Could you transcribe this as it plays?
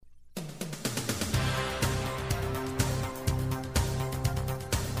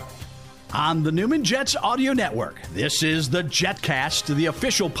On the Newman Jets Audio Network, this is the JetCast, the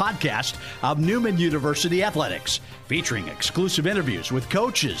official podcast of Newman University Athletics, featuring exclusive interviews with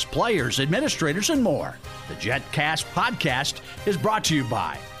coaches, players, administrators, and more. The JetCast podcast is brought to you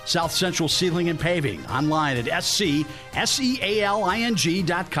by South Central Ceiling and Paving, online at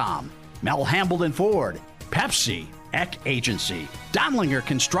SCSEALING.com. Mel Hambledon Ford, Pepsi, Eck Agency, Donlinger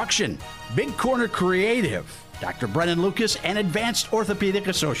Construction, Big Corner Creative, Dr. Brennan Lucas and Advanced Orthopedic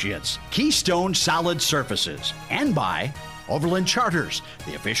Associates, Keystone Solid Surfaces, and by Overland Charters,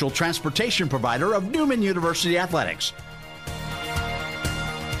 the official transportation provider of Newman University Athletics.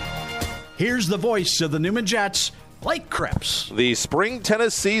 Here's the voice of the Newman Jets, Blake Cripps. The spring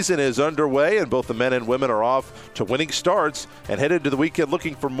tennis season is underway, and both the men and women are off to winning starts and headed to the weekend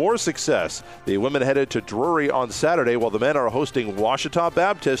looking for more success. The women headed to Drury on Saturday, while the men are hosting Ouachita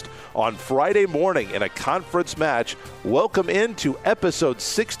Baptist on Friday morning in a conference match. Welcome into episode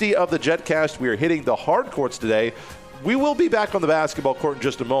 60 of the JetCast. We are hitting the hard courts today. We will be back on the basketball court in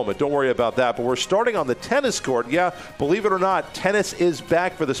just a moment. Don't worry about that. But we're starting on the tennis court. Yeah, believe it or not, tennis is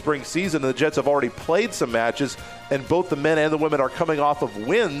back for the spring season. The Jets have already played some matches, and both the men and the women are coming off of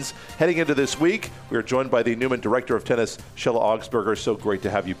wins heading into this week. We are joined by the Newman Director of Tennis, Shella Augspurger. So great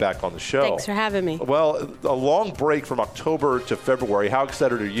to have you back on the show. Thanks for having me. Well, a long break from October to February. How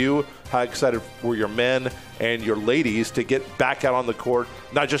excited are you? How excited were your men and your ladies to get back out on the court,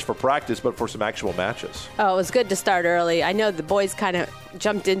 not just for practice, but for some actual matches? Oh, it was good to start early. I know the boys kind of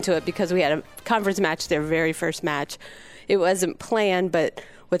jumped into it because we had a conference match, their very first match. It wasn't planned, but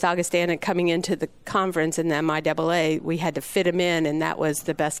with Augustana coming into the conference in the MIAA, we had to fit them in, and that was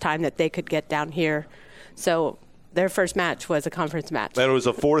the best time that they could get down here. So their first match was a conference match. And it was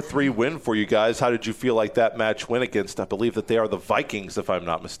a 4-3 win for you guys. How did you feel like that match went against, I believe that they are the Vikings, if I'm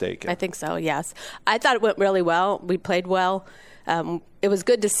not mistaken? I think so, yes. I thought it went really well. We played well. It was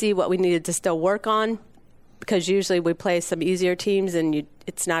good to see what we needed to still work on, because usually we play some easier teams, and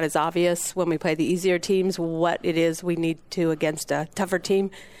it's not as obvious when we play the easier teams what it is we need to against a tougher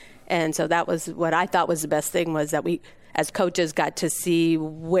team. And so that was what I thought was the best thing, was that we, as coaches, got to see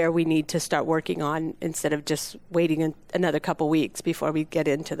where we need to start working on instead of just waiting another couple weeks before we get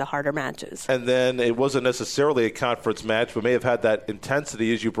into the harder matches. And then it wasn't necessarily a conference match, but may have had that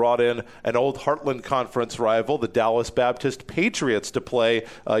intensity as you brought in an old Heartland Conference rival, the Dallas Baptist Patriots, to play.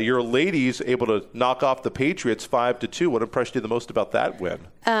 Your ladies able to knock off the Patriots 5-2. What impressed you the most about that win?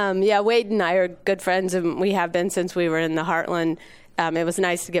 Yeah, Wade and I are good friends, and we have been since we were in the Heartland. It was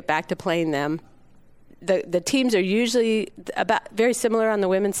nice to get back to playing them. The teams are usually about very similar on the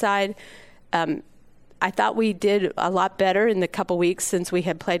women's side. I thought we did a lot better in the couple weeks since we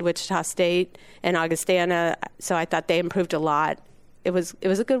had played Wichita State and Augustana, so I thought they improved a lot. It was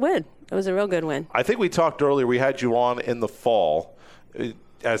a good win. It was a real good win. I think we talked earlier, we had you on in the fall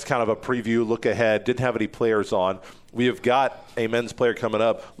as kind of a preview, look ahead, didn't have any players on. We have got a men's player coming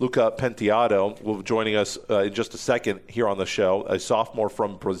up, Luca Penteado, will be joining us in just a second here on the show, a sophomore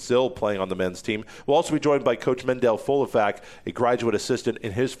from Brazil playing on the men's team. We'll also be joined by Coach Mendel Folefac, a graduate assistant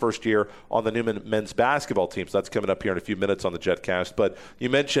in his first year on the Newman men's basketball team. So that's coming up here in a few minutes on the JetCast. But you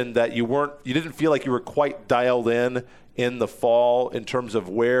mentioned that you didn't feel like you were quite dialed in the fall in terms of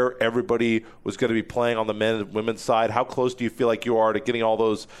where everybody was going to be playing on the men's and women's side. How close do you feel like you are to getting all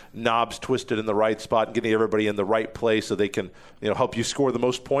those knobs twisted in the right spot and getting everybody in the right place so they can help you score the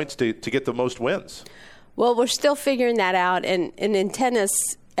most points to get the most wins? Well, we're still figuring that out. And in tennis,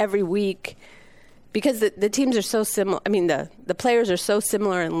 every week, because the teams are so similar, the players are so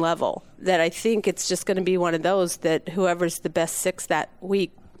similar in level, that I think it's just going to be one of those that whoever's the best six that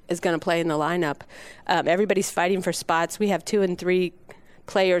week is going to play in the lineup. Everybody's fighting for spots. We have 2 and 3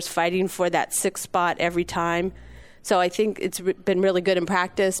 players fighting for that 6th spot every time. So I think it's been really good in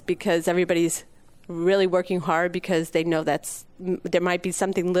practice because everybody's really working hard because they know there might be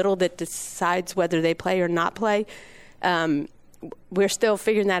something little that decides whether they play or not play. We're still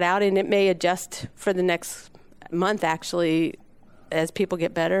figuring that out, and it may adjust for the next month, actually, as people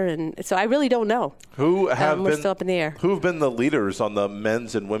get better. And so I really don't know. We're still up in the air. Who have been the leaders on the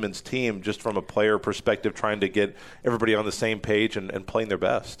men's and women's team, just from a player perspective, trying to get everybody on the same page and playing their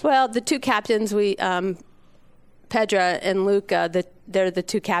best? Well, the 2 captains, Pedra and Luca, they're the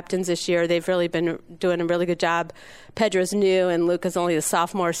 2 captains this year. They've really been doing a really good job. Pedra's new and Luca's only a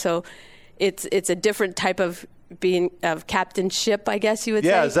sophomore, so it's a different type of captainship, I guess you would say.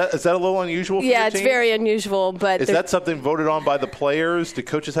 Yeah, is that a little unusual for your team? Yeah, it's very unusual. But is that something voted on by the players? Do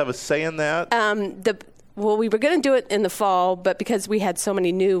coaches have a say in that? Well, we were going to do it in the fall, but because we had so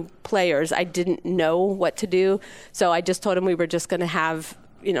many new players, I didn't know what to do. So I just told them we were just going to have,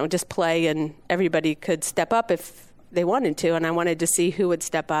 just play, and everybody could step up if they wanted to, and I wanted to see who would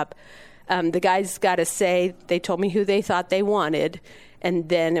step up. The guys got to say, they told me who they thought they wanted, and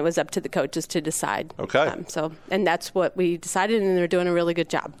then it was up to the coaches to decide. Okay. And that's what we decided, and they're doing a really good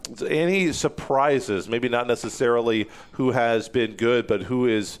job. Any surprises, maybe not necessarily who has been good, but who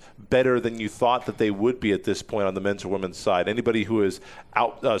is better than you thought that they would be at this point on the men's or women's side? Anybody who has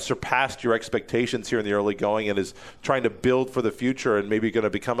surpassed your expectations here in the early going and is trying to build for the future and maybe going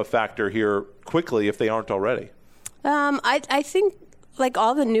to become a factor here quickly if they aren't already? I think like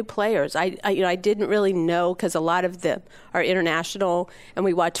all the new players, I didn't really know because a lot of them are international, and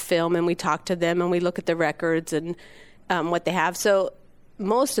we watch film and we talk to them and we look at the records and what they have. So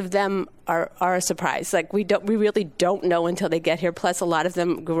most of them are a surprise. Like we really don't know until they get here. Plus, a lot of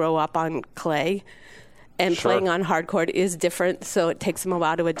them grow up on clay, and playing on hard court is different, so it takes them a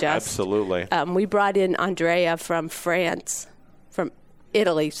while to adjust. Absolutely. We brought in Andrea from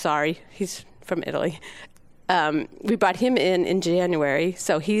Italy. Sorry, he's from Italy. We brought him in January,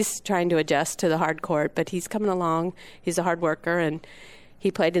 so he's trying to adjust to the hard court, but he's coming along. He's a hard worker, and he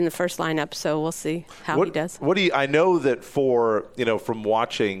played in the first lineup, so we'll see how he does. I know that from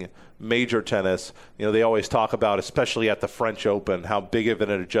watching major tennis, they always talk about, especially at the French Open, how big of an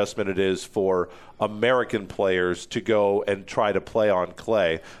adjustment it is for American players to go and try to play on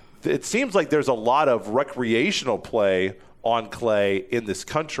clay. It seems like there's a lot of recreational play on clay in this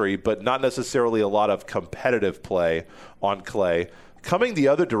country, but not necessarily a lot of competitive play on clay. Coming the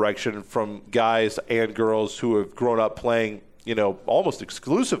other direction from guys and girls who have grown up playing, almost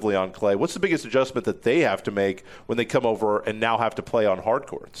exclusively on clay, what's the biggest adjustment that they have to make when they come over and now have to play on hard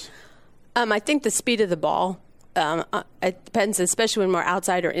courts? I think the speed of the ball. It depends, especially when we're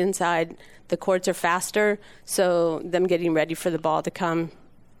outside or inside. The courts are faster, so them getting ready for the ball to come,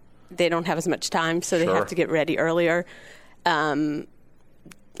 they don't have as much time, so they have to get ready earlier. A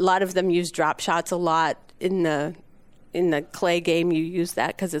lot of them use drop shots a lot in the clay game. You use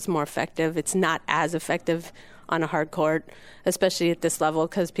that because it's more effective. It's not as effective on a hard court, especially at this level,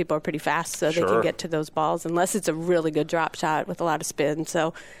 because people are pretty fast, so they can get to those balls unless it's a really good drop shot with a lot of spin.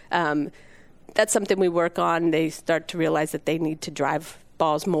 So that's something we work on. They start to realize that they need to drive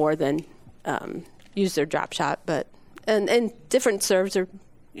balls more than use their drop shot. But and different serves are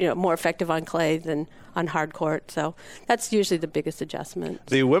more effective on clay than on hard court. So that's usually the biggest adjustment.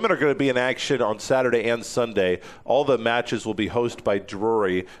 The women are going to be in action on Saturday and Sunday. All the matches will be hosted by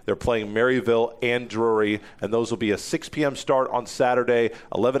Drury. They're playing Maryville and Drury, and those will be a 6 p.m. start on Saturday,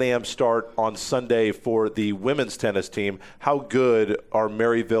 11 a.m. start on Sunday for the women's tennis team. How good are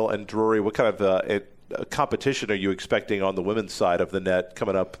Maryville and Drury? What kind of competition are you expecting on the women's side of the net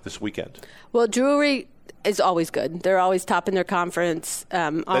coming up this weekend? Well, Drury is always good. They're always top in their conference. They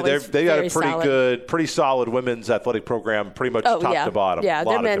got a pretty solid women's athletic program, pretty much top to bottom. Yeah,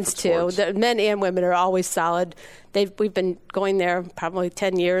 their men's too. The men and women are always solid. We've been going there probably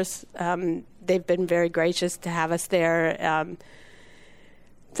 10 years. They've been very gracious to have us there.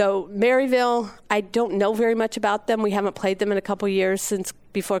 So Maryville, I don't know very much about them. We haven't played them in a couple years since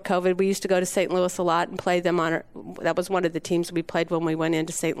before COVID. We used to go to St. Louis a lot and play them that was one of the teams we played when we went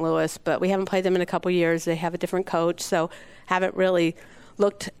into St. Louis, but we haven't played them in a couple years. They have a different coach, so haven't really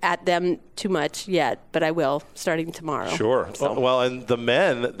looked at them too much yet, but I will starting tomorrow. Sure. So. Well, and the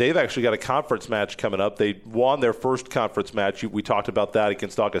men, they've actually got a conference match coming up. They won their first conference match. We talked about that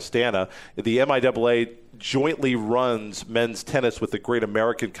against Augustana. The MIAA jointly runs men's tennis with the Great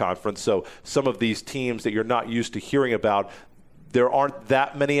American Conference, so some of these teams that you're not used to hearing about, there aren't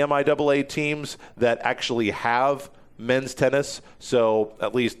that many MIAA teams that actually have men's tennis. So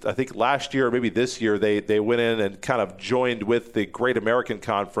at least I think last year, maybe this year, they went in and kind of joined with the Great American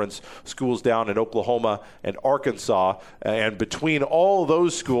Conference, schools down in Oklahoma and Arkansas. And between all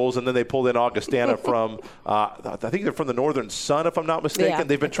those schools, and then they pulled in Augustana from, I think they're from the Northern Sun, if I'm not mistaken. Yeah,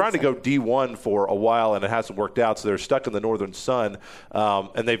 they've been trying to go D1 for a while, and it hasn't worked out. So they're stuck in the Northern Sun.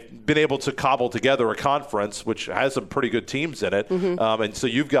 And they've been able to cobble together a conference, which has some pretty good teams in it. Mm-hmm. And so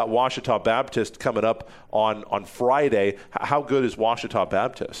you've got Ouachita Baptist coming up on Friday. How good is Ouachita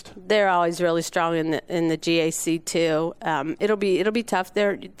Baptist? They're always really strong in the GAC too. It'll be tough.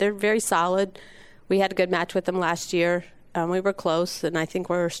 They're very solid. We had a good match with them last year. We were close, and I think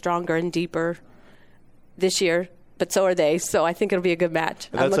we're stronger and deeper this year. But so are they. So I think it'll be a good match.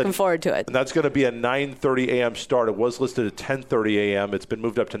 I'm looking forward to it. And that's going to be a 9:30 a.m. start. It was listed at 10:30 a.m. It's been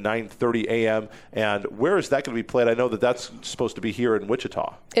moved up to 9:30 a.m. And where is that going to be played? I know that's supposed to be here in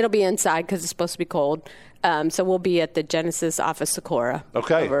Wichita. It'll be inside because it's supposed to be cold. So we'll be at the Genesis office Socorro.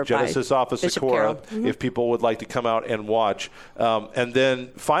 Okay, Genesis office Socorro, if people would like to come out and watch. And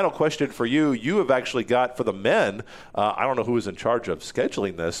then final question for you. You have actually got, for the men, I don't know who is in charge of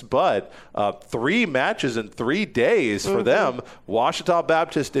scheduling this, but 3 matches in 3 days for them. Ouachita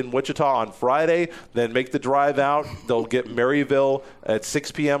Baptist in Wichita on Friday, then make the drive out. They'll get Maryville at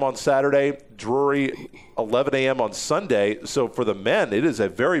 6 p.m. on Saturday, Drury 11 a.m. on Sunday. So for the men, it is a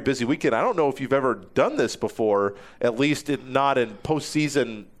very busy weekend. I don't know if you've ever done this before, at least not in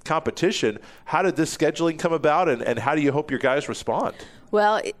postseason competition. How did this scheduling come about, and how do you hope your guys respond?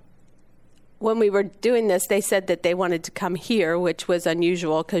 Well, when we were doing this, they said that they wanted to come here, which was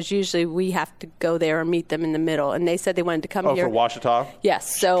unusual because usually we have to go there or meet them in the middle. And they said they wanted to come here. Oh, for Ouachita?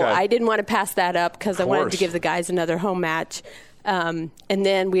 Yes. So okay. I didn't want to pass that up because I wanted to give the guys another home match. And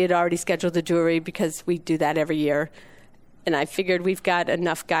then we had already scheduled the Drury because we do that every year. And I figured we've got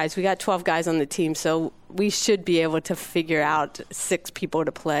enough guys. We got 12 guys on the team, so we should be able to figure out 6 people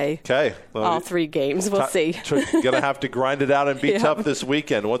to play all 3 games. We'll see. Going to have to grind it out and be tough this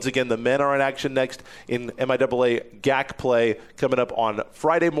weekend. Once again, the men are in action next in MIAA GAC play coming up on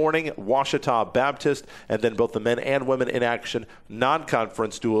Friday morning, Ouachita Baptist, and then both the men and women in action,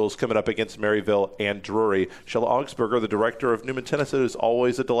 non-conference duels coming up against Maryville and Drury. Shella Augspurger, the director of Newman Tennis, it is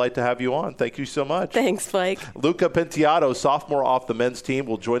always a delight to have you on. Thank you so much. Thanks, Blake. Luca Penteado, sophomore off the men's team,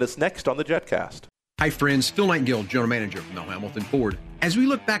 will join us next on the JetCast. Hi friends, Phil Nightingale, General Manager of Mel Hamilton Ford. As we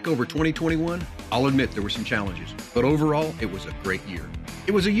look back over 2021, I'll admit there were some challenges, but overall it was a great year.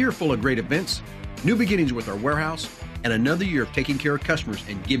 It was a year full of great events, new beginnings with our warehouse, and another year of taking care of customers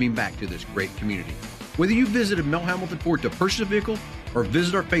and giving back to this great community. Whether you visited Mel Hamilton Ford to purchase a vehicle or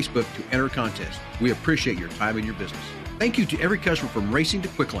visit our Facebook to enter a contest, we appreciate your time and your business. Thank you to every customer from racing to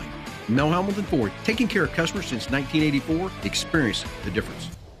quick lane. Mel Hamilton Ford, taking care of customers since 1984, experience the difference.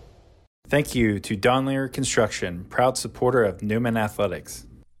 Thank you to Don Lear Construction, proud supporter of Newman Athletics.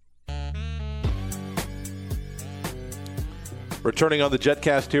 Returning on the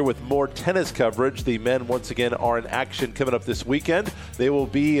JetCast here with more tennis coverage. The men once again are in action coming up this weekend. They will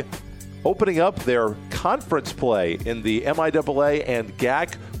be opening up their conference play in the MIAA and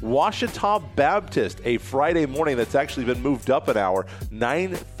GAC. Ouachita Baptist, a Friday morning that's actually been moved up an hour,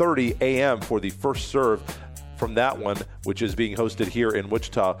 9:30 a.m. for the first serve from that one, which is being hosted here in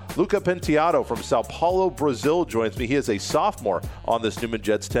Wichita. Luca Penteado from Sao Paulo, Brazil joins me. He is a sophomore on this Newman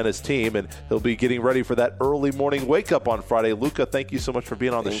Jets tennis team, and he'll be getting ready for that early morning wake-up on Friday. Luca, thank you so much for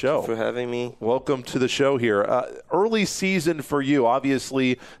being on the show. Thank you for having me. Welcome to the show here. Early season for you,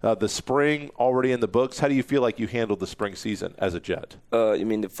 obviously the spring already in the books. How do you feel like you handled the spring season as a Jet? You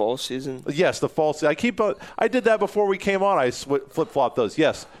mean the fall season? Yes, the fall season. I did that before we came on. I flip-flopped those.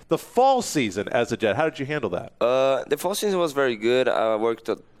 Yes, the fall season as a Jet. How did you handle that? The fall season was very good. I worked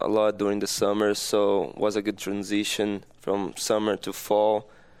a lot during the summer, so it was a good transition from summer to fall.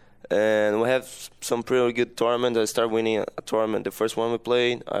 And we have some pretty good tournaments. I started winning a tournament. The first one we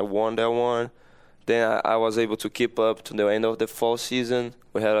played, I won that one. Then I was able to keep up to the end of the fall season.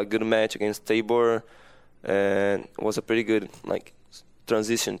 We had a good match against Tabor, and it was a pretty good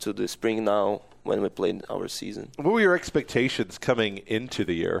transition to the spring now when we played our season. What were your expectations coming into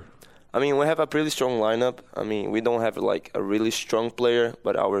the year? I mean, we have a pretty strong lineup. I mean, we don't have a really strong player,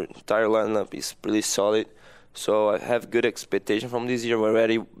 but our entire lineup is pretty solid. So I have good expectation from this year. We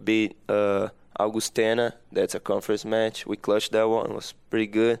already beat Augustana. That's a conference match. We clutched that one. It was pretty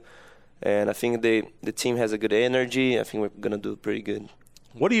good. And I think the team has a good energy. I think we're going to do pretty good.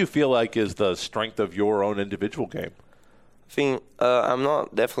 What do you feel like is the strength of your own individual game? I think I'm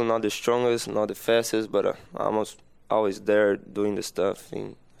definitely not the strongest, not the fastest, but I'm always there doing the stuff. I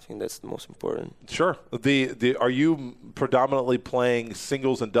think that's the most important. Sure. Are you predominantly playing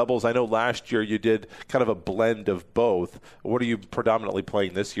singles and doubles? I know last year you did kind of a blend of both. What are you predominantly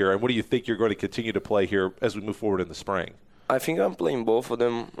playing this year, and what do you think you're going to continue to play here as we move forward in the spring? I think I'm playing both of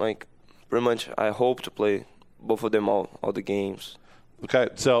them. Pretty much I hope to play both of them all the games. Okay,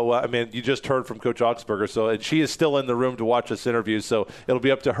 so, you just heard from Coach Augspurger, and she is still in the room to watch this interview, so it'll be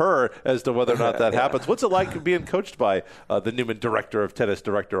up to her as to whether or not that happens. What's it like being coached by the Newman Director of Tennis,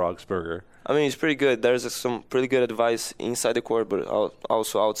 Director Augspurger? I mean, it's pretty good. There's some pretty good advice inside the court, but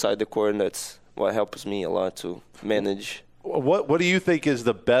also outside the court, and that's what helps me a lot to manage. What do you think is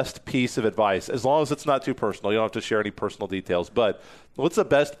the best piece of advice, as long as it's not too personal? You don't have to share any personal details, but what's the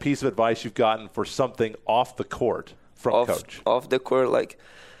best piece of advice you've gotten for something off the court? Coach. Off the court,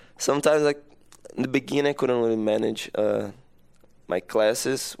 sometimes in the beginning I couldn't really manage my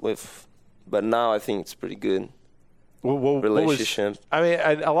classes but now I think it's pretty good. relationship.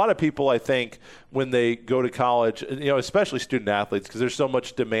 A lot of people, I think, when they go to college, especially student athletes, because there's so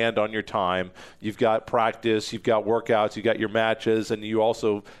much demand on your time. You've got practice, you've got workouts, you've got your matches, and you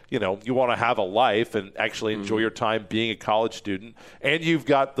also, you want to have a life and actually enjoy your time being a college student. And you've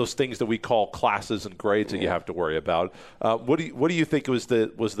got those things that we call classes and grades that you have to worry about. What do you think was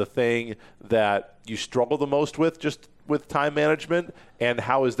the thing that you struggle the most with time management, and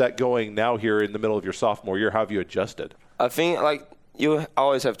how is that going now here in the middle of your sophomore year? How have you adjusted? I think you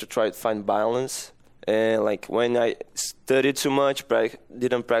always have to try to find balance. And when I studied too much,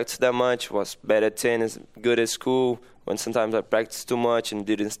 didn't practice that much, was bad at tennis, good at school. When sometimes I practiced too much and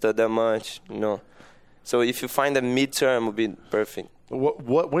didn't study that much, So if you find a midterm, it would be perfect.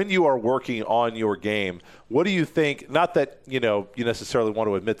 When you are working on your game, what do you think? Not that you necessarily want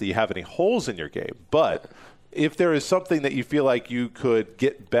to admit that you have any holes in your game, but if there is something that you feel like you could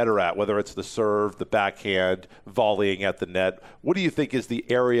get better at, whether it's the serve, the backhand, volleying at the net, what do you think is the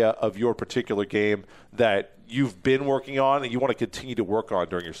area of your particular game that you've been working on and you want to continue to work on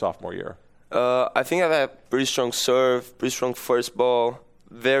during your sophomore year? I think I have pretty strong serve, pretty strong first ball,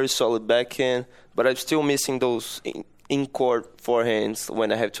 very solid backhand, but I'm still missing those in-court forehands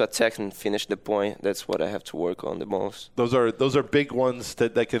when I have to attack and finish the point. That's what I have to work on the most. Those are big ones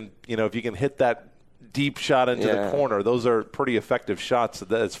that can, if you can hit that deep shot into the corner, those are pretty effective shots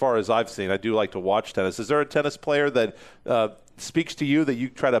as far as I've seen. I do like to watch tennis. Is there a tennis player that speaks to you that you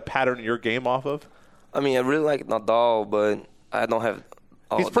try to pattern your game off of? I really like Nadal, but I don't have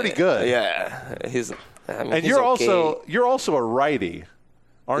all He's pretty good. Yeah. And you're also a righty,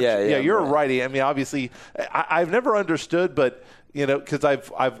 aren't you? Yeah, you're a righty. Obviously, I've never understood, but because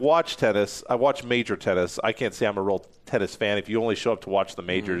I've watched tennis. I watch major tennis. I can't say I'm a real tennis fan. If you only show up to watch the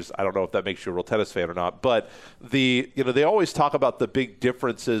majors, I don't know if that makes you a real tennis fan or not. But they always talk about the big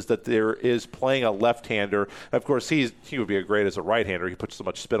differences that there is playing a left-hander. Of course, he would be great as a right-hander. He puts so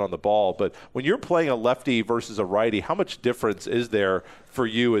much spin on the ball. But when you're playing a lefty versus a righty, how much difference is there for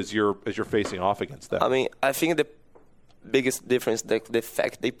you as you're facing off against them? I think the biggest difference, the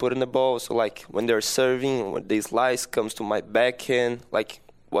effect they put in the ball. So when they're serving, when the slice comes to my backhand,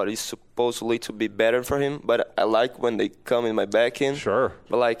 what is supposedly to be better for him, but I like when they come in my backhand. Sure.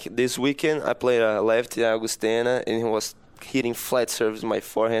 But this weekend I played a lefty Augustana, and he was hitting flat serves in my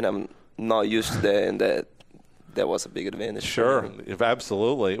forehand. I'm not used to that, and that was a big advantage. Sure,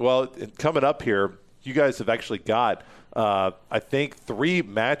 absolutely. Well, coming up here, you guys have actually got I think 3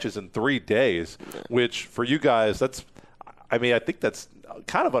 matches in 3 days, which for you guys, I think that's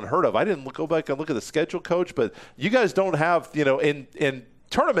kind of unheard of. I didn't go back and look at the schedule, Coach, but you guys don't have, in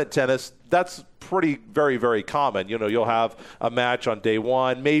tournament tennis, that's pretty, very, very common. You'll have a match on day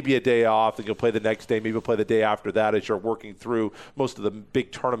 1, maybe a day off, and you'll play the next day, maybe you'll play the day after that as you're working through. Most of the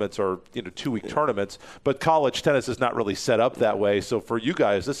big tournaments are, 2-week tournaments, but college tennis is not really set up that way. So for you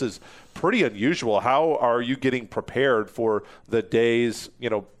guys, this is pretty unusual. How are you getting prepared for the days,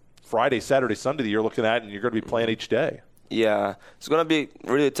 Friday, Saturday, Sunday that you're looking at, and you're going to be playing each day? Yeah, it's going to be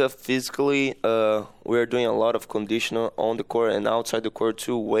really tough physically. We're doing a lot of conditioning on the court and outside the court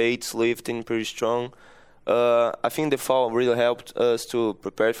too, weights, lifting, pretty strong. I think the fall really helped us to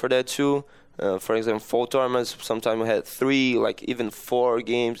prepare for that too. For example, fall tournaments, sometimes we had 3, even 4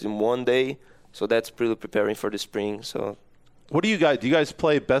 games in one day. So that's really preparing for the spring. So, what do you guys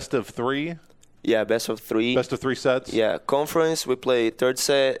play best of 3? Yeah, best of 3. Best of 3 sets? Yeah, conference we play 3rd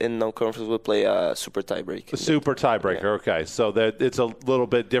set, and non-conference we play a super tiebreaker. A super tiebreaker, okay. So it's a little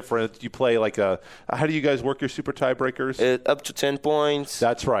bit different. You play how do you guys work your super tiebreakers? Up to 10 points.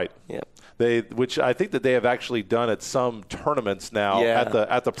 That's right. Yeah. Which I think that they have actually done at some tournaments now at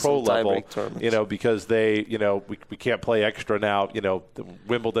the pro level, because we can't play extra now.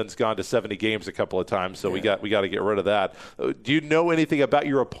 Wimbledon's gone to 70 games a couple of times, so we got to get rid of that. Do you know anything about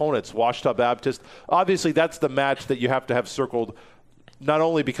your opponents? Ouachita Baptist, obviously that's the match that you have to have circled. Not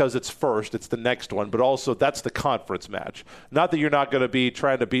only because it's first, it's the next one, but also that's the conference match. Not that you're not going to be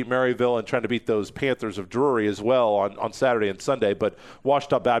trying to beat Maryville and trying to beat those Panthers of Drury as well on Saturday and Sunday, but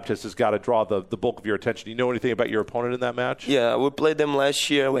Ouachita Baptist has got to draw the bulk of your attention. Do you know anything about your opponent in that match? Yeah, we played them last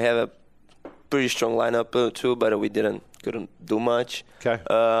year. We have a pretty strong lineup too, but we couldn't do much. Okay.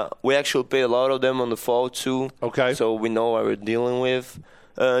 We actually played a lot of them on the fall too. Okay. So we know what we're dealing with.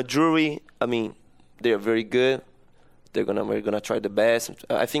 Drury, they're very good. We're gonna try the best.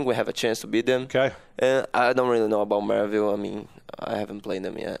 I think we have a chance to beat them. Okay. And I don't really know about Maryville. I haven't played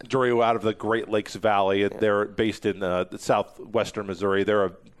them yet. Drury out of the Great Lakes Valley. They're based in southwestern Missouri. They're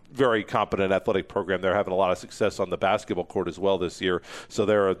a very competent athletic program. They're having a lot of success on the basketball court as well this year. So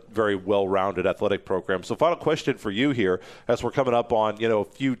they're a very well-rounded athletic program. So final question for you here, as we're coming up on, a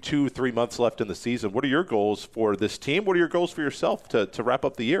few 2-3 months left in the season. What are your goals for this team? What are your goals for yourself to wrap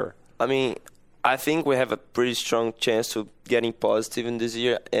up the year? I think we have a pretty strong chance to getting positive in this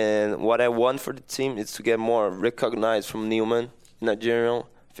year. And what I want for the team is to get more recognized from Newman in general.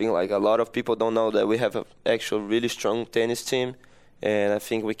 I think like a lot of people don't know that we have an actual really strong tennis team. And I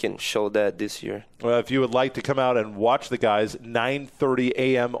think we can show that this year. Well, if you would like to come out and watch the guys, 9:30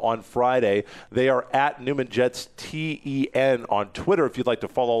 a.m. on Friday. They are at Newman Jets TEN on Twitter. If you'd like to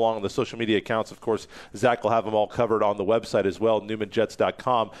follow along on the social media accounts, of course, Zach will have them all covered on the website as well,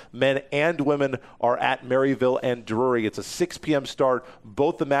 newmanjets.com. Men and women are at Maryville and Drury. It's a 6 p.m. start.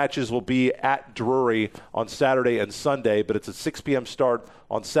 Both the matches will be at Drury on Saturday and Sunday, but it's a 6 p.m. start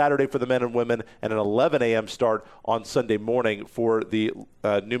on Saturday for the men and women and an 11 a.m. start on Sunday morning for the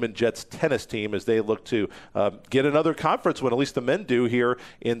Newman Jets tennis team as they look to get another conference win, at least the men do here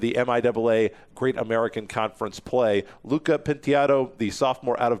in the MIAA Great American Conference play. Luca Penteado, the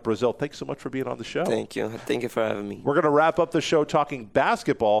sophomore out of Brazil, thanks so much for being on the show. Thank you. Thank you for having me. We're going to wrap up the show talking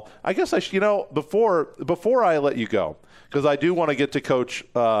basketball. I guess I should, before I let you go, because I do want to get to Coach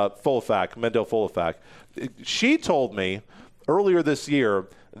Folefac, Mendel Folefac. She told me earlier this year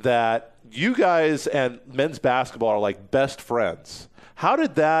that you guys and men's basketball are like best friends. How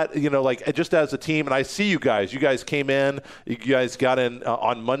did that, just as a team, and I see you guys came in, you guys got in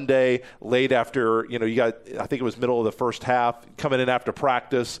on Monday late after, I think it was middle of the first half, coming in after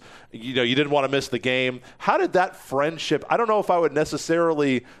practice, you didn't want to miss the game. How did that friendship, I don't know if I would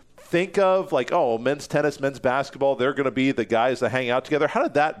necessarily think of men's tennis, men's basketball, they're going to be the guys that hang out together. How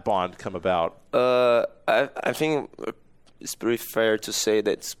did that bond come about? I think it's pretty fair to say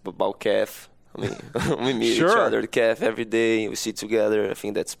that it's about CAF. We meet each other at CAF every day. We sit together. I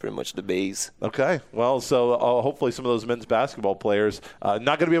think that's pretty much the base. Okay. Well, so hopefully some of those men's basketball players not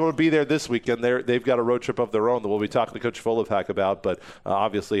going to be able to be there this weekend. They've got a road trip of their own that we'll be talking to Coach Folefac about. But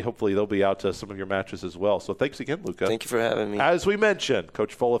obviously, hopefully, they'll be out to some of your matches as well. So thanks again, Luca. Thank you for having me. As we mentioned,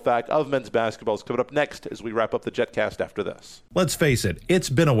 Coach Folefac of men's basketball is coming up next as we wrap up the JetCast after this. Let's face it, it's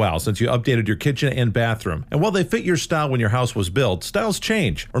been a while since you updated your kitchen and bathroom. And while they fit your style when your house was built, styles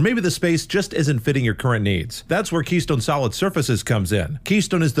change. Or maybe the space just isn't fitting your current needs. That's where Keystone Solid Surfaces comes in.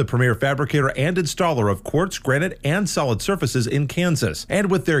 Keystone is the premier fabricator and installer of quartz, granite, and solid surfaces in Kansas.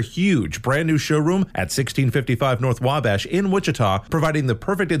 And with their huge brand new showroom at 1655 North Wabash in Wichita, providing the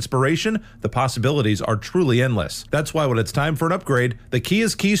perfect inspiration, the possibilities are truly endless. That's why when it's time for an upgrade, the key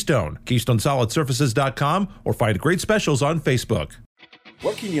is Keystone. KeystoneSolidSurfaces.com or find great specials on Facebook.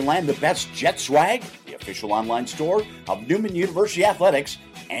 Where can you land the best Jet swag? The official online store of Newman University Athletics,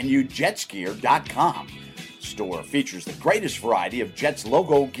 NUJetsGear.com. The store features the greatest variety of Jets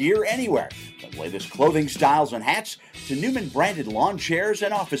logo gear anywhere, from latest clothing styles and hats to Newman-branded lawn chairs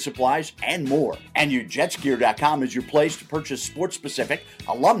and office supplies and more. NUJetsGear.com is your place to purchase sports-specific,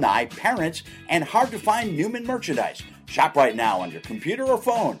 alumni, parents, and hard-to-find Newman merchandise. Shop right now on your computer or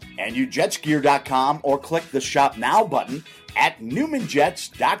phone, NUJetsGear.com, or click the Shop Now button at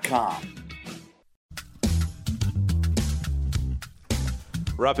NewmanJets.com.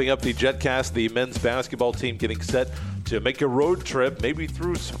 Wrapping up the JetCast, the men's basketball team getting set to make a road trip, maybe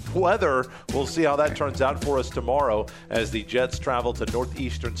through some weather. We'll see how that turns out for us tomorrow as the Jets travel to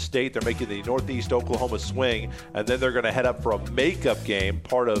Northeastern State. They're making the Northeast Oklahoma swing, and then they're going to head up for a makeup game,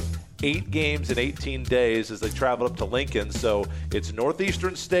 part of 8 games in 18 days as they travel up to Lincoln. So it's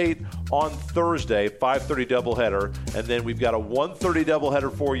Northeastern State on Thursday, 5:30 doubleheader, and then we've got a 1:30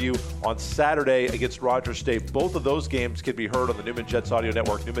 doubleheader for you on Saturday against Rogers State. Both of those games can be heard on the Newman Jets Audio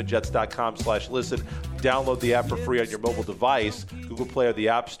Network, newmanjets.com/listen. Download the app for free on your mobile device, Google Play or the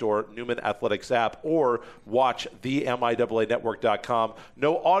App Store, Newman Athletics app, or watch the MIAAnetwork.com.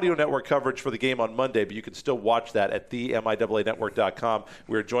 No audio network coverage for the game on Monday, but you can still watch that at the MIAAnetwork.com.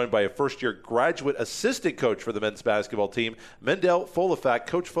 We're joined by a first-year graduate assistant coach for the men's basketball team, Mendel Folefac.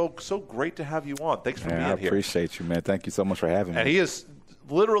 Coach Folk, so great to have you on. Thanks for being here. I appreciate you, man. Thank you so much for having me. And he is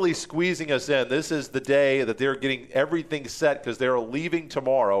literally squeezing us in. This is the day that they're getting everything set because they're leaving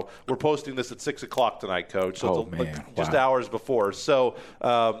tomorrow. We're posting this at 6 o'clock tonight, Coach. So just hours before. So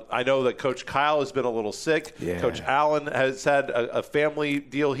I know that Coach Kyle has been a little sick. Yeah. Coach Allen has had a family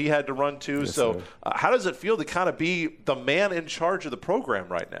deal he had to run to. Yes, so how does it feel to kind of be the man in charge of the program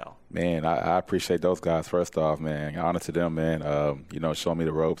right now? Man, I appreciate those guys, first off, man. Honor to them, man. Showing me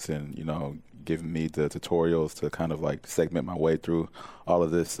the ropes and, giving me the tutorials to kind of like segment my way through all of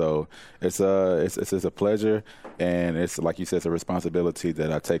this. So it's a pleasure, and it's, like you said, it's a responsibility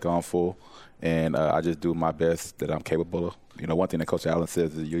that I take on full, and I just do my best that I'm capable of. one thing that Coach Allen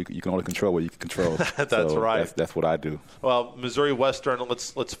says is you can only control what you can control. That's right. That's what I do. Well, Missouri Western,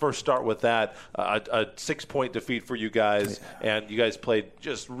 let's first start with that. A 6-point defeat for you guys, and you guys played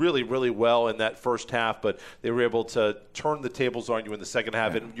just really, really well in that first half, but they were able to turn the tables on you in the second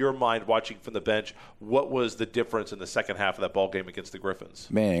half. In your mind, watching from the bench, what was the difference in the second half of that ball game against the Griffins?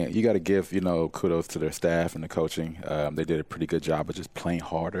 Man, you got to give, kudos to their staff and the coaching. They did a pretty good job of just playing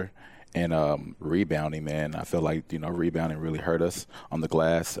harder. And rebounding, man, I feel like, rebounding really hurt us on the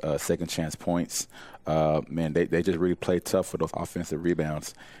glass. Second chance points, man, they just really played tough for those offensive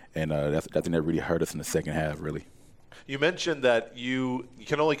rebounds. And that thing that really hurt us in the second half, really. You mentioned that you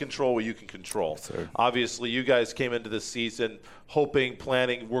can only control what you can control. Yes, sir. Obviously, you guys came into this season hoping,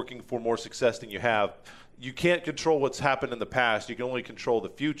 planning, working for more success than you have. You can't control what's happened in the past. You can only control the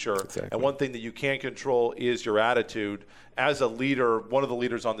future. Exactly. And one thing that you can't control is your attitude. As a leader, one of the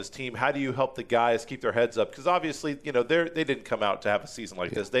leaders on this team, how do you help the guys keep their heads up? Because obviously, they didn't come out to have a season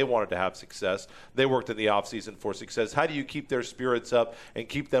like this. They wanted to have success. They worked in the offseason for success. How do you keep their spirits up and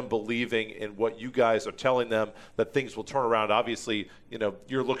keep them believing in what you guys are telling them, that things will turn around? Obviously,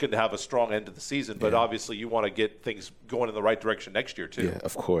 you're looking to have a strong end of the season, but obviously you want to get things going in the right direction next year too. Yeah,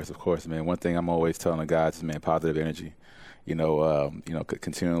 of course, man. One thing I'm always telling the guys is, man, positive energy.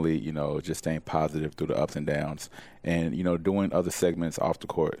 Continually, just staying positive through the ups and downs, and doing other segments off the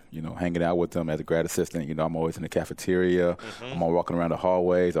court. Hanging out with them as a grad assistant. I'm always in the cafeteria. I'm walking around the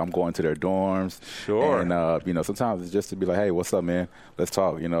hallways. I'm going to their dorms. Sure. And sometimes it's just to be like, hey, what's up, man? Let's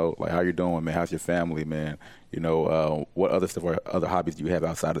talk. Like, how you doing, man? How's your family, man? What other stuff or other hobbies do you have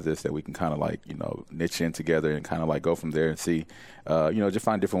outside of this that we can kind of niche in together and kind of go from there and see, just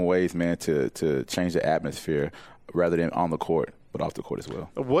find different ways, man, to change the atmosphere rather than on the court, but off the court as well.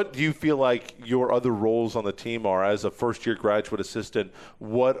 What do you feel like your other roles on the team are as a first-year graduate assistant?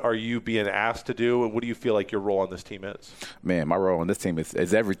 What are you being asked to do, and what do you feel like your role on this team is? Man, my role on this team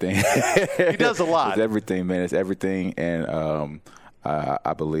is everything. He does a lot. It's everything, man. It's everything, and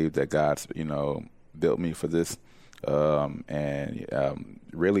I believe that God's, built me for this.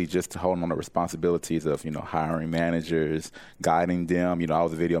 Really just holding on the responsibilities of, hiring managers, guiding them. I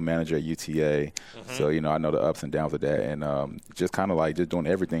was a video manager at UTA, so, I know the ups and downs of that. And just kind of just doing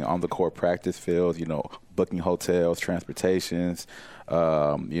everything on the court, practice fields, booking hotels, transportations,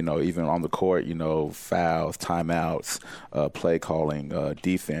 even on the court, fouls, timeouts, play calling,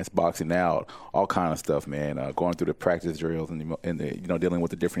 defense, boxing out, all kind of stuff, man. Going through the practice drills and dealing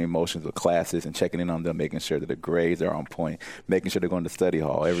with the different emotions of classes and checking in on them, making sure that the grades are on point, making sure they're going to study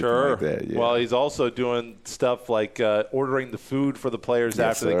hall, everything like that. Yeah. Well, he's also doing stuff like ordering the food for the players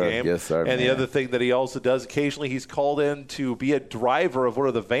after the game. Yes, sir. And the other thing that he also does, occasionally he's called in to be a driver of one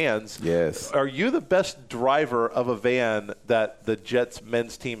of the vans. Yes. Are you the best driver of a van that the Jets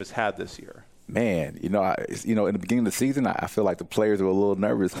men's team has had this year? Man, in the beginning of the season, I feel like the players were a little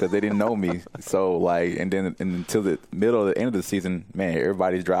nervous because they didn't know me. So, and then until the middle of the end of the season, man,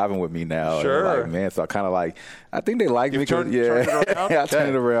 everybody's driving with me now. Sure. Man, so I kind of I think they like me. Turned it around? I turned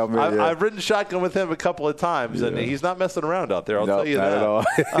it around, man. I've ridden shotgun with him a couple of times, and he's not messing around out there. I'll tell you not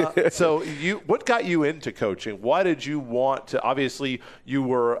that. At all. So, what got you into coaching? Why did you want to? Obviously, you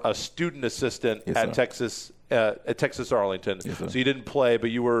were a student assistant at Texas Arlington. Yes, so you didn't play,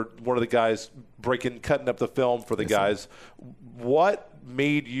 but you were one of the guys cutting up the film for the guys. Sir. What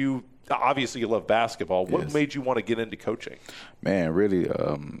made you? Obviously, you love basketball. What made you want to get into coaching? Man, really,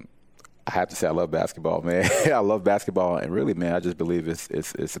 I have to say I love basketball, man. I love basketball, and really, man, I just believe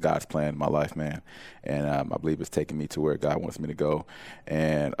it's God's plan in my life, man. And I believe it's taking me to where God wants me to go.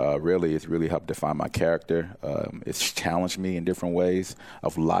 And really, it's really helped define my character. It's challenged me in different ways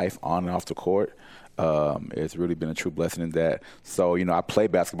of life on and off the court. It's really been a true blessing in that. So, I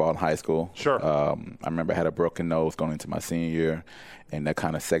played basketball in high school. Sure. I remember I had a broken nose going into my senior year, and that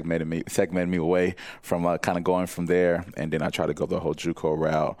kind of segmented me away from kind of going from there. And then I tried to go the whole JUCO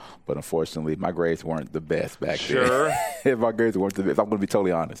route, but unfortunately, my grades weren't the best back then. My grades weren't the best. I'm going to be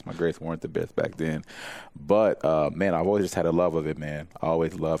totally honest. My grades weren't the best back then. But, man, I've always just had a love of it, man. I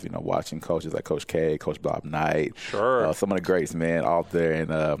always loved, watching coaches like Coach K, Coach Bob Knight. Sure. Some of the greats, man, out there. And,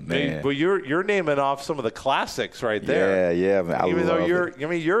 man. But you're naming off some of the classics right there. Yeah, man. Even though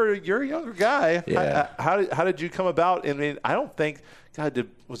you're a younger guy. Yeah. How did you come about? I mean, I don't think. God,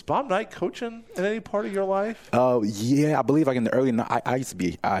 was Bob Knight coaching in any part of your life? Yeah, I believe in the early – I used to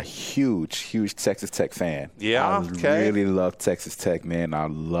be a huge Texas Tech fan. Yeah, I really loved Texas Tech, man. I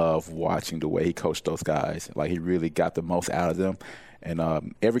love watching the way he coached those guys. He really got the most out of them.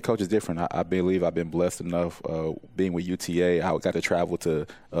 And every coach is different. I believe I've been blessed enough being with UTA. I got to travel to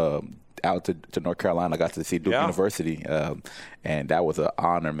out to North Carolina. I got to see Duke University, and that was an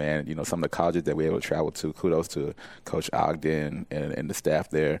honor, man. You know, some of the colleges that we were able to travel to. Kudos to Coach Ogden and the staff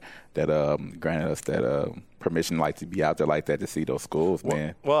there that granted us that permission, like, to be out there like that to see those schools,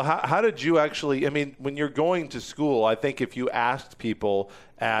 man. Well, how did you actually? I mean, when you're going to school, I think if you asked people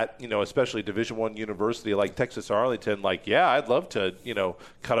at, you know, especially Division I university like Texas Arlington, like, yeah, I'd love to, you know,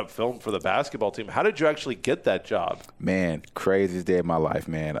 cut up film for the basketball team. How did you actually get that job? Man, craziest day of my life,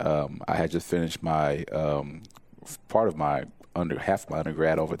 man. I had just finished my half my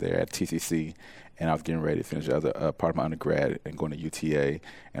undergrad over there at TCC, and I was getting ready to finish the other part of my undergrad and going to UTA.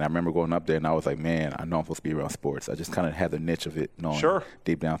 And I remember going up there, and I was like, man, I know I'm supposed to be around sports. I just kind of had the niche of it, knowing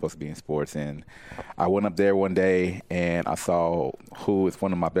deep down I'm supposed to be in sports. And I went up there one day, and I saw who is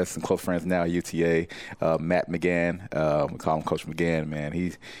one of my best and close friends now at UTA, Matt McGann. We call him Coach McGann, man.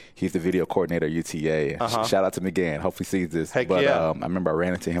 He's the video coordinator at UTA. Shout out to McGann. Hope he sees this. Heck but yeah. I remember I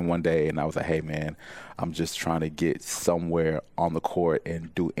ran into him one day, and I was like, hey, man, I'm just trying to get somewhere on the court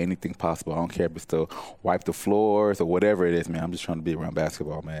and do anything possible. I don't care if it's to wipe the floors or whatever it is, man. I'm just trying to be around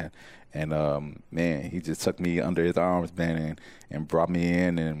basketball, man. And, man, he just took me under his arms, man, and brought me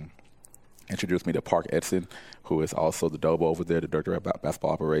in and introduced me to Park Edson, who is also the Dobo over there, the director of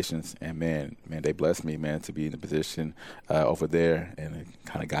basketball operations. And, man, they blessed me, man, to be in the position over there, and it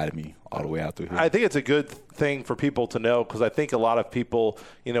kind of guided me all the way out through here. I think it's a good thing for people to know, because I think a lot of people,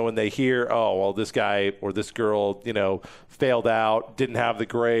 you know, when they hear, oh, well, this guy or this girl, you know, failed out, didn't have the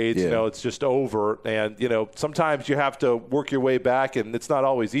grades, you know, it's just over. And, you know, sometimes you have to work your way back, and it's not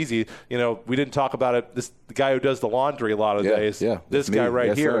always easy. You know, we didn't talk about it. The guy who does the laundry a lot of days, this guy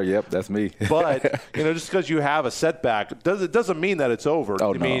right here. Sir. Yep, that's me. But, you know, just because you have a setback, it doesn't mean that it's over.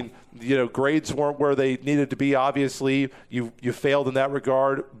 Oh, I mean, you know, grades weren't where they needed to be. Obviously, you failed in that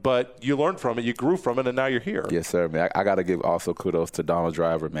regard, but you learned from it, you grew from it, and now you're here. Yes, sir, man. I got to give also kudos to Donald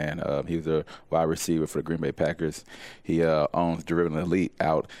Driver, man. He was a wide receiver for the Green Bay Packers. He owns Derivative Elite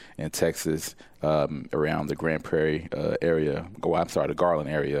out in Texas, around the Grand Prairie area. The Garland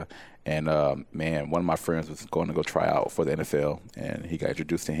area. And, man, one of my friends was going to go try out for the NFL, and he got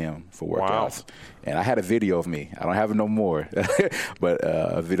introduced to him for workouts. Wow. And I had a video of me. I don't have it no more, but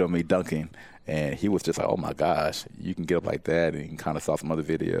a video of me dunking. And he was just like, oh, my gosh, you can get up like that. And he kind of saw some other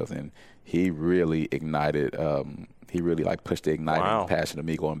videos. And he really ignited he really, like, pushed the igniting passion of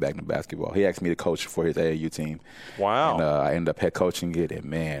me going back into basketball. He asked me to coach for his AAU team. Wow. And I ended up head coaching it. And,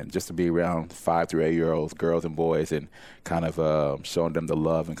 man, just to be around 5 through 8-year-olds, girls and boys, and kind of showing them the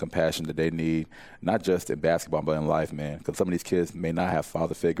love and compassion that they need, not just in basketball but in life, man. Because some of these kids may not have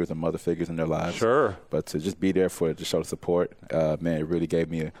father figures or mother figures in their lives. Sure. But to just be there to show the support, man, it really gave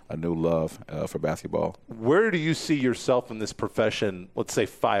me a new love for basketball. Where do you see yourself in this profession, let's say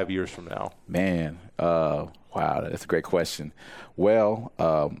 5 years from now? Man, wow, that's a great question. Well,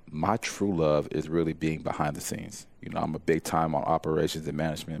 my true love is really being behind the scenes. You know, I'm a big time on operations and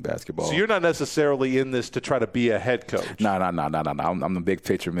management in basketball. So you're not necessarily in this to try to be a head coach? No. I'm the big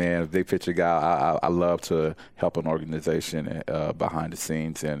picture man, a big picture guy. I love to help an organization behind the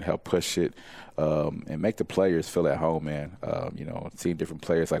scenes and help push it and make the players feel at home, man. You know, seeing different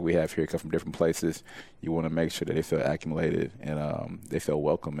players like we have here come from different places, you want to make sure that they feel accumulated and they feel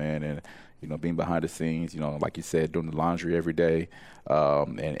welcome, man. And, you know, being behind the scenes, you know, like you said, doing the laundry every day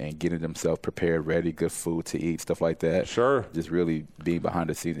and getting themselves prepared, ready, good food to eat, stuff like that. Sure. Just really being behind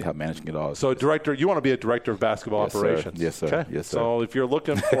the scenes and help managing it all. So, director, you want to be a director of basketball operations? Yes, sir. Okay. Yes, sir. So, if you're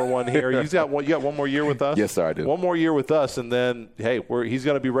looking for one here, you got one more year with us? Yes, sir, I do. One more year with us, and then, hey, he's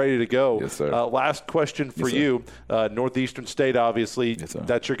going to be ready to go. Yes, sir. Last question for you. Northeastern State, obviously,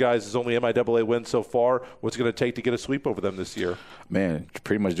 that's your guys' only MIAA win so far. What's it going to take to get a sweep over them this year? Man,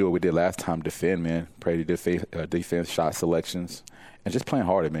 pretty much do what we did last time, defend, man. Pray to defense, shot selections, and just playing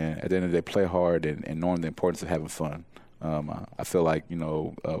harder, man. At the end of the day, play hard and knowing the importance of having fun. I feel like, you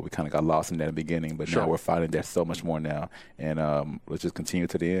know, we kind of got lost in that in the beginning, but now we're finding there's so much more now. And let's just continue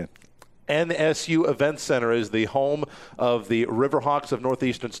to the end. NSU Event Center is the home of the Riverhawks of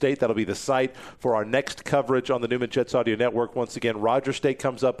Northeastern State. That'll be the site for our next coverage on the Newman Jets Audio Network. Once again, Rogers State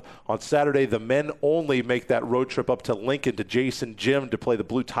comes up on Saturday. The men only make that road trip up to Lincoln to Jason Gym to play the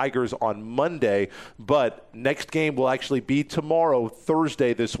Blue Tigers on Monday. But next game will actually be tomorrow,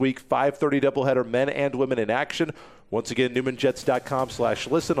 Thursday this week, 5:30 doubleheader, men and women in action. Once again,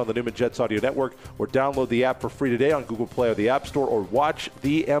 NewmanJets.com/listen on the Newman Jets Audio Network, or download the app for free today on Google Play or the App Store, or watch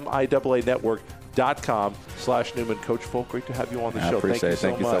the MIAA Network.com/Newman. Coach Folk, great to have you on the show. I appreciate it.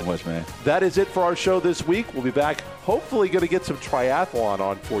 Thank you so much, man. That is it for our show this week. We'll be back, hopefully going to get some triathlon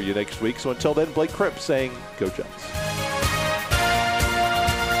on for you next week. So until then, Blake Cripps saying, go Jets.